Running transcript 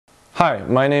Hi,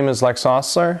 my name is Lex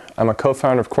Osler. I'm a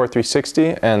co-founder of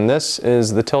QOR360, and this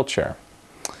is the Tilt chair.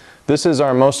 This is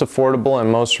our most affordable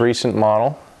and most recent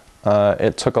model.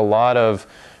 It took a lot of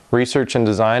research and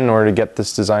design in order to get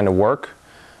this design to work.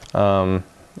 There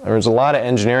was a lot of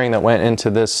engineering that went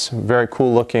into this very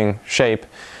cool looking shape,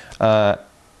 and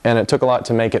it took a lot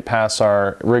to make it pass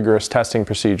our rigorous testing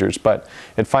procedures, but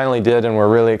it finally did, and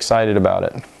we're really excited about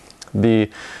it.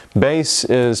 The base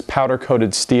is powder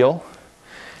coated steel,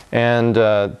 and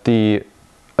the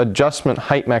adjustment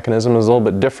height mechanism is a little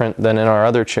bit different than in our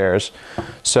other chairs.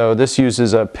 So this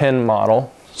uses a pin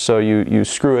model, so you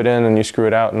screw it in and you screw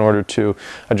it out in order to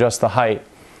adjust the height.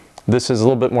 This is a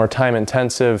little bit more time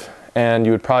intensive, and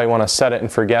you would probably want to set it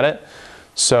and forget it.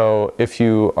 So if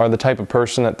you are the type of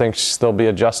person that thinks they'll be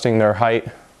adjusting their height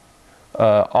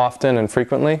often and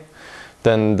frequently,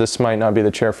 then this might not be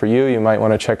the chair for you. You might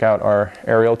want to check out our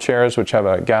aerial chairs, which have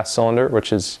a gas cylinder,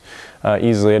 which is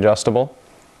easily adjustable.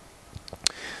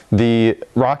 The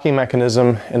rocking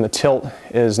mechanism in the Tilt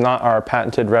is not our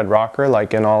patented red rocker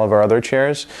like in all of our other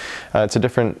chairs. It's a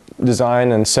different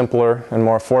design and simpler and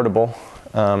more affordable,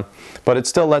 but it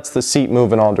still lets the seat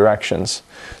move in all directions.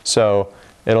 So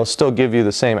it'll still give you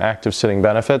the same active sitting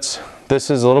benefits.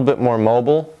 This is a little bit more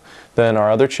mobile than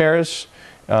our other chairs.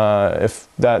 If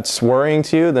that's worrying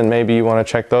to you, then maybe you want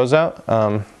to check those out.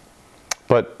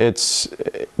 But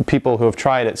people who have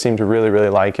tried it seem to really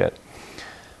like it.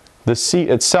 The seat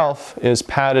itself is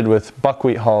padded with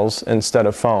buckwheat hulls instead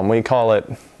of foam. We call it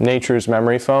nature's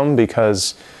memory foam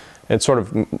because it sort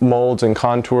of molds and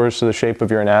contours to the shape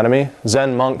of your anatomy.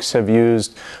 Zen monks have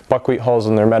used buckwheat hulls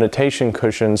in their meditation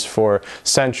cushions for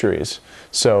centuries.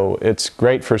 So it's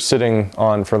great for sitting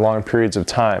on for long periods of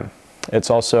time.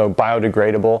 It's also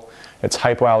biodegradable, it's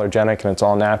hypoallergenic, and it's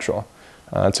all natural.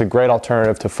 It's a great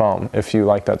alternative to foam if you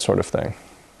like that sort of thing.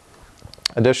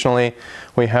 Additionally,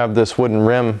 we have this wooden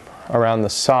rim around the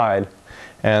side,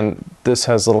 and this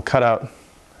has a little cutout,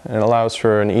 and it allows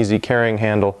for an easy carrying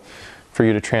handle for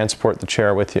you to transport the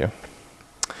chair with you.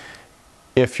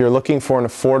 If you're looking for an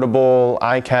affordable,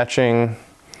 eye-catching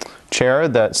chair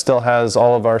that still has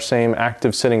all of our same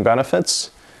active sitting benefits,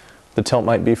 the Tilt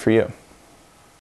might be for you.